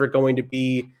was never going to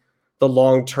be the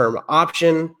long-term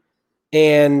option.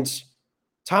 And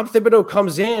Tom Thibodeau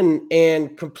comes in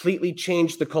and completely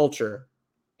changed the culture.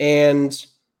 And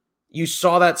you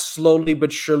saw that slowly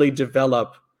but surely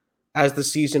develop as the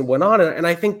season went on. And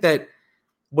I think that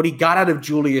what he got out of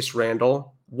Julius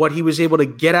Randle, what he was able to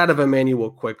get out of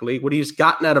Emmanuel quickly, what he's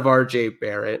gotten out of RJ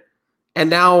Barrett, and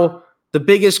now the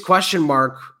biggest question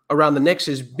mark around the Knicks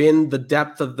has been the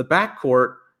depth of the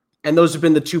backcourt. And those have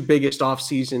been the 2 biggest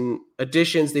offseason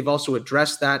additions. They've also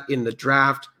addressed that in the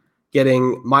draft,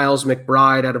 getting Miles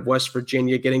McBride out of West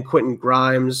Virginia, getting Quentin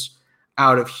Grimes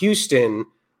out of Houston.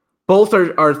 Both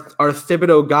are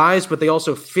Thibodeau guys, but they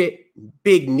also fit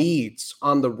big needs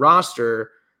on the roster.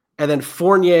 And then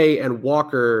Fournier and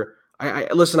Walker,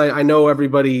 I know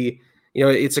everybody,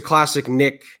 it's a classic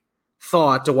Knick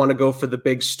thought to want to go for the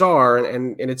big star,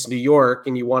 and it's New York,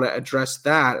 and you want to address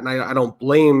that. And I don't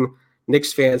blame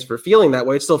Knicks fans for feeling that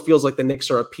way. It still feels like the Knicks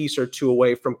are a piece or 2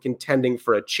 away from contending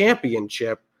for a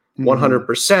championship,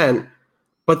 100%.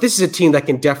 But this is a team that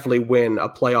can definitely win a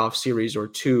playoff series or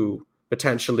 2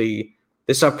 potentially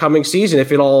this upcoming season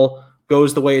if it all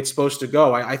goes the way it's supposed to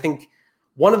go. I think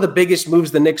one of the biggest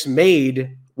moves the Knicks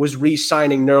made was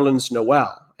re-signing Nerlens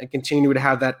Noel and continuing to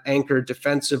have that anchor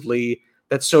defensively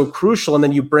that's so crucial. And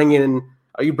then you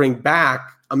bring back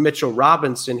a Mitchell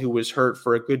Robinson who was hurt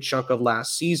for a good chunk of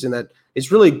last season that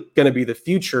is really going to be the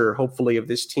future, hopefully, of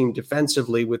this team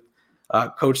defensively with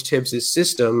Coach Tibbs'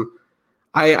 system.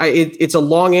 It's a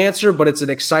long answer, but it's an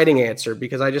exciting answer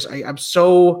because I'm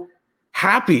so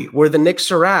happy where the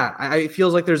Knicks are at. It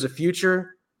feels like there's a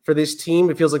future for this team.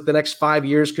 It feels like the next 5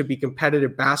 years could be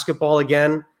competitive basketball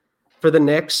again for the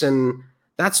Knicks. And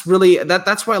that's really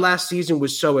that's why last season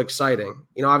was so exciting.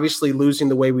 Obviously losing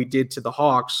the way we did to the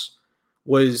Hawks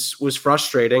was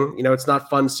frustrating. It's not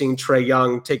fun seeing Trae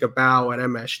Young take a bow at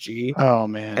MSG. Oh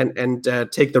man.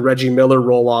 And take the Reggie Miller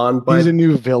role on. But he's a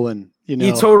new villain.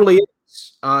 He totally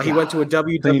is. He went to a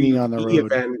WWE on the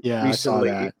road. event recently. I saw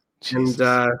that.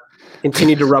 And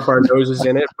continued to rub our noses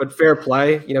in it, but fair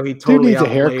play. He totally dude needs outplayed. A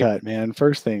haircut, man.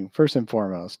 First and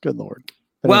foremost. Good Lord.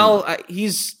 But well,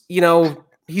 he's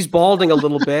balding a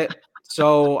little bit,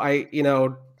 so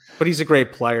but he's a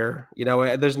great player.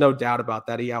 There's no doubt about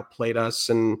that. He outplayed us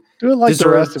and do it like the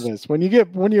rest of us. When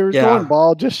you're going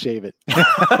bald, just shave it.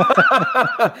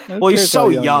 Well, he's so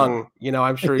young.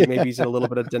 I'm sure maybe he's in a little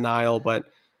bit of denial, but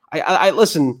I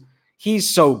listen. He's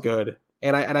so good.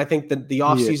 And I think that the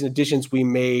offseason additions we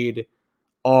made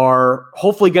are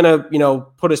hopefully going to,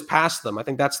 put us past them. I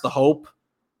think that's the hope.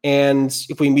 And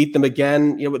if we meet them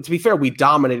again, to be fair, we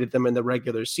dominated them in the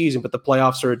regular season, but the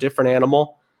playoffs are a different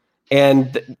animal.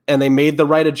 And they made the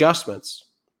right adjustments.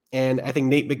 And I think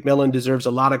Nate McMillan deserves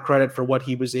a lot of credit for what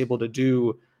he was able to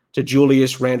do to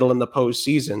Julius Randle in the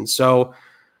postseason. So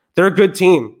they're a good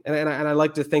team. And I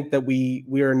like to think that we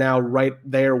are now right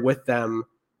there with them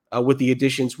with the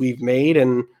additions we've made.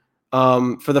 And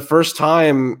for the first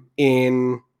time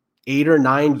in 8 or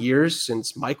 9 years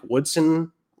since Mike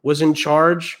Woodson was in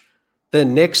charge, the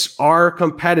Knicks are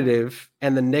competitive,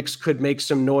 and the Knicks could make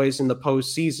some noise in the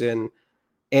postseason.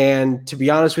 And to be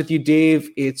honest with you, Dave,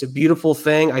 it's a beautiful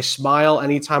thing. I smile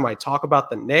anytime I talk about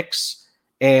the Knicks,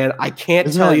 and I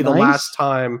can't tell you the last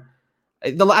time.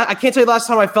 I can't tell you the last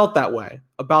time I felt that way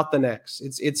about the Knicks.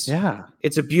 It's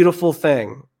a beautiful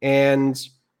thing, and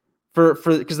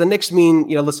because the Knicks mean,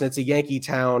 listen, it's a Yankee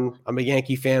town. I'm a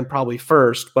Yankee fan probably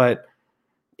first, but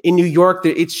in New York,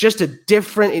 it's just a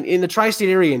different, in the tri-state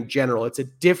area in general, it's a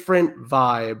different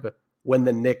vibe when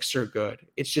the Knicks are good.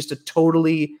 It's just a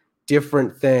totally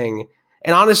different thing.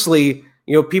 And honestly,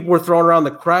 people were throwing around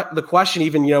the question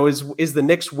even, is the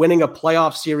Knicks winning a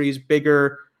playoff series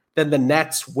bigger than the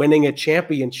Nets winning a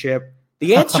championship?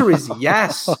 The answer is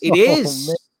yes, it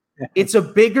is. It's a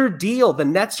bigger deal. The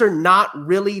Nets are not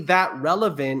really that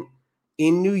relevant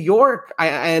in New York.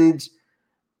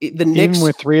 The Knicks, even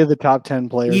with 3 of the top 10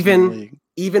 players in the league.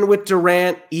 Even with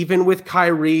Durant, even with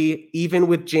Kyrie, even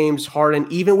with James Harden,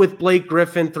 even with Blake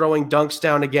Griffin throwing dunks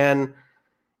down again,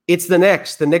 it's the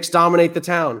Knicks. The Knicks dominate the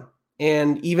town.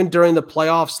 And even during the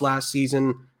playoffs last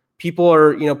season, people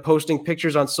are, posting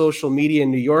pictures on social media in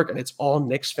New York, and it's all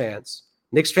Knicks fans.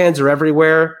 Knicks fans are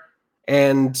everywhere.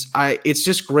 And it's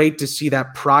just great to see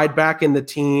that pride back in the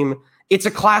team. It's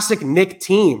a classic Knick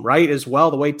team, right? As well,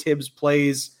 the way Tibbs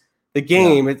plays the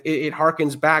game, it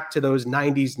harkens back to those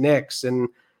 90s Knicks and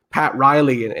Pat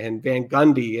Riley and Van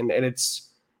Gundy. And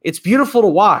it's beautiful to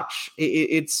watch.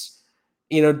 It's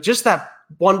just that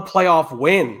one playoff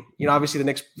win. Obviously the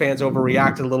Knicks fans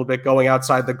overreacted a little bit going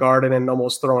outside the Garden and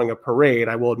almost throwing a parade.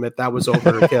 I will admit that was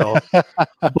overkill.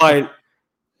 But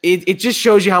it just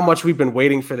shows you how much we've been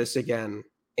waiting for this again.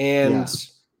 And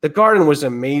the Garden was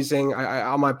amazing. I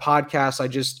on my podcast,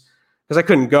 because I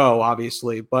couldn't go,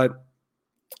 obviously, but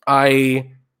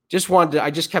I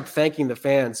just kept thanking the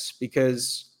fans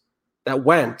because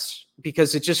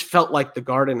it just felt like the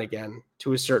Garden again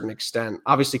to a certain extent.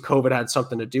 Obviously, COVID had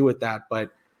something to do with that,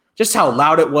 but just how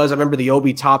loud it was. I remember the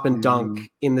Obi Toppin dunk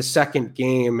in the second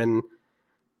game, and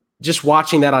just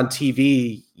watching that on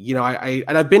TV,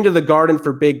 I've been to the Garden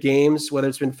for big games, whether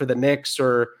it's been for the Knicks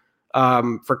or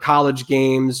for college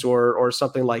games or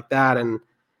something like that. And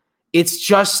it's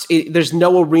just, there's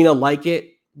no arena like it.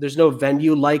 There's no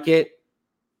venue like it.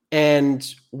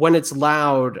 And when it's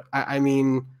loud,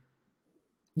 the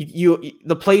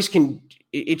place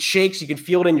it shakes. You can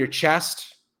feel it in your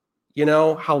chest,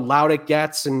 how loud it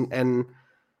gets. And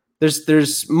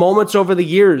there's moments over the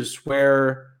years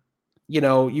where,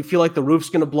 you feel like the roof's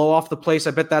going to blow off the place.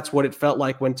 I bet that's what it felt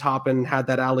like when Toppin had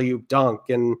that alley-oop dunk.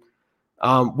 And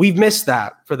we've missed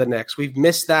that for the Knicks. We've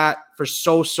missed that for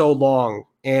so long.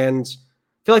 And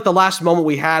I feel like the last moment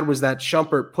we had was that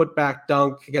Shumpert putback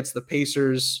dunk against the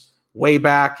Pacers way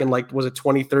back in, was it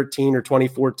 2013 or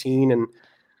 2014?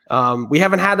 And we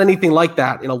haven't had anything like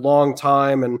that in a long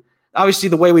time. And obviously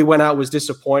the way we went out was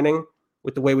disappointing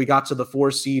with the way we got to the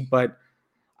 4 seed. But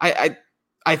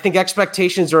I think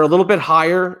expectations are a little bit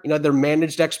higher. They're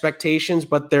managed expectations,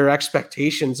 but they're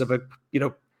expectations of a,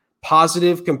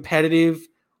 positive, competitive,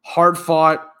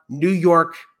 hard-fought New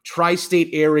York tri-state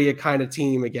area kind of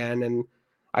team again. And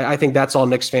I think that's all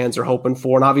Knicks fans are hoping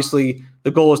for. And obviously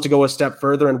the goal is to go a step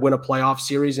further and win a playoff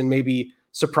series and maybe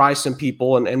surprise some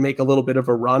people and make a little bit of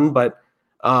a run. But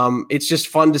it's just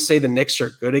fun to say the Knicks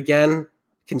are good again,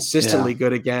 consistently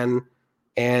good again.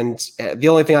 And the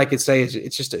only thing I could say is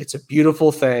it's a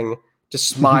beautiful thing to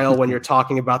smile when you're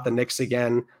talking about the Knicks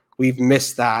again. We've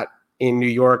missed that in New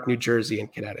York, New Jersey,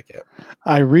 and Connecticut.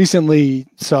 I recently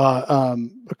saw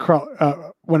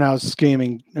when I was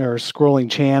scheming or scrolling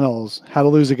channels, how to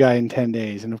lose a guy in 10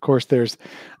 days. And of course there's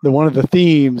one of the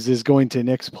themes is going to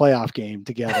Knicks playoff game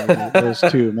together. Those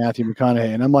two, Matthew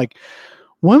McConaughey. And I'm like,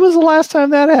 when was the last time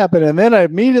that happened? And then I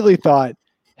immediately thought,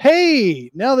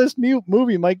 hey, now this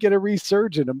movie might get a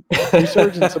resurgence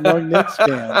among Knicks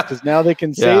fans because now they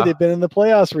can say they've been in the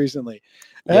playoffs recently.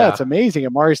 Yeah, it's amazing.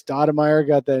 And Amari Stoudemire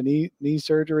got that knee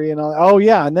surgery and all. Oh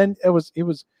yeah, and then it was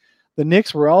the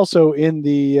Knicks were also in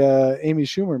the Amy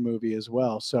Schumer movie as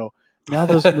well. So Now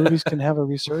those movies can have a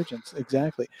resurgence.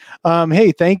 Exactly.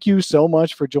 Hey, thank you so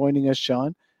much for joining us,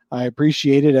 Sean. I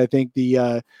appreciate it. I think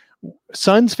the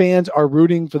Suns fans are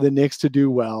rooting for the Knicks to do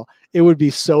well. It would be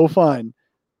so fun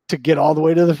to get all the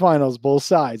way to the finals, both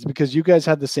sides, because you guys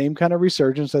had the same kind of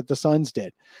resurgence that the Suns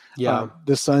did. Yeah.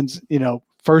 The Suns,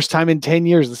 first time in 10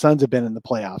 years, the Suns have been in the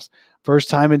playoffs. First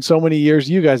time in so many years,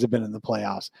 you guys have been in the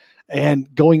playoffs.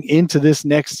 And going into this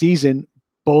next season,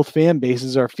 both fan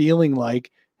bases are feeling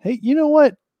like, hey, you know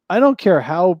what? I don't care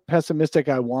how pessimistic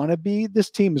I want to be. This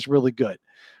team is really good.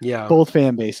 Yeah. Both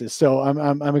fan bases. So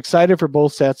I'm excited for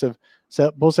both sets of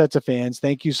fans.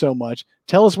 Thank you so much.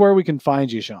 Tell us where we can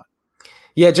find you, Sean.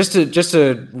 Yeah, just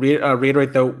to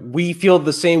reiterate though, we feel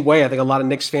the same way. I think a lot of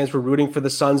Knicks fans were rooting for the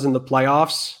Suns in the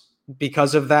playoffs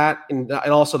because of that, and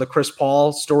also the Chris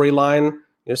Paul storyline.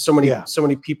 So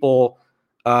many people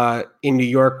in New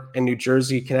York and New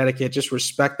Jersey, Connecticut, just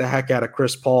respect the heck out of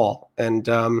Chris Paul. And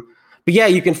but yeah,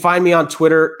 you can find me on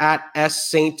Twitter at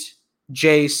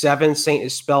SSaintJ7. Saint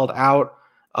is spelled out.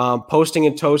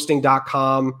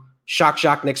 Postingandtoasting.com.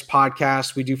 Shock Knicks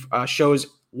podcast. We do shows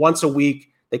once a week.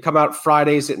 They come out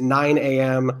Fridays at 9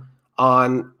 a.m.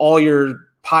 on all your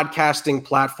podcasting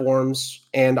platforms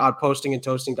and on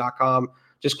postingandtoasting.com.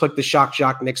 Just click the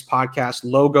Shock Knicks podcast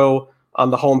logo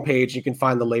on the homepage. You can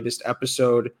find the latest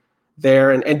episode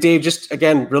there. And Dave, just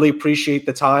again, really appreciate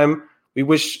the time. We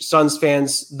wish Suns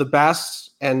fans the best,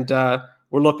 and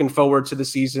we're looking forward to the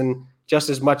season just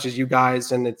as much as you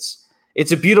guys. And it's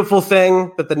a beautiful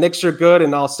thing that the Knicks are good,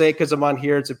 and I'll say it because I'm on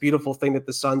here, it's a beautiful thing that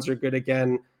the Suns are good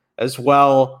again as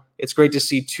well. It's great to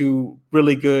see two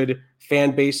really good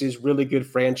fan bases, really good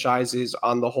franchises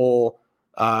on the whole,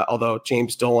 although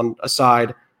James Dolan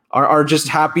aside, are just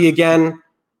happy again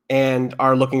and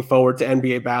are looking forward to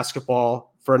NBA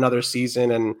basketball for another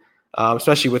season. And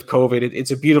especially with COVID,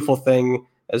 it's a beautiful thing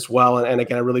as well. And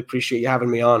again, I really appreciate you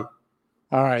having me on.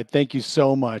 All right. Thank you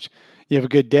so much. You have a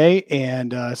good day.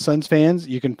 And Suns fans,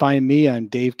 you can find me on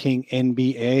Dave King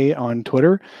NBA on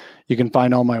Twitter. You can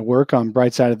find all my work on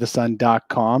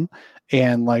brightsideofthesun.com.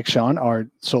 And like Sean, our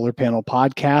solar panel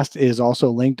podcast is also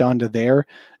linked onto there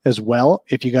as well.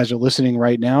 If you guys are listening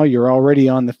right now, you're already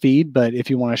on the feed, but if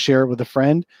you want to share it with a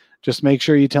friend, just make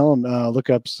sure you tell them, look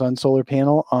up Sun Solar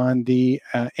Panel on the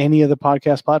any of the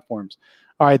podcast platforms.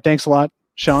 All right. Thanks a lot,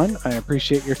 Sean. I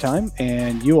appreciate your time,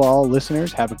 and you all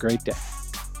listeners have a great day.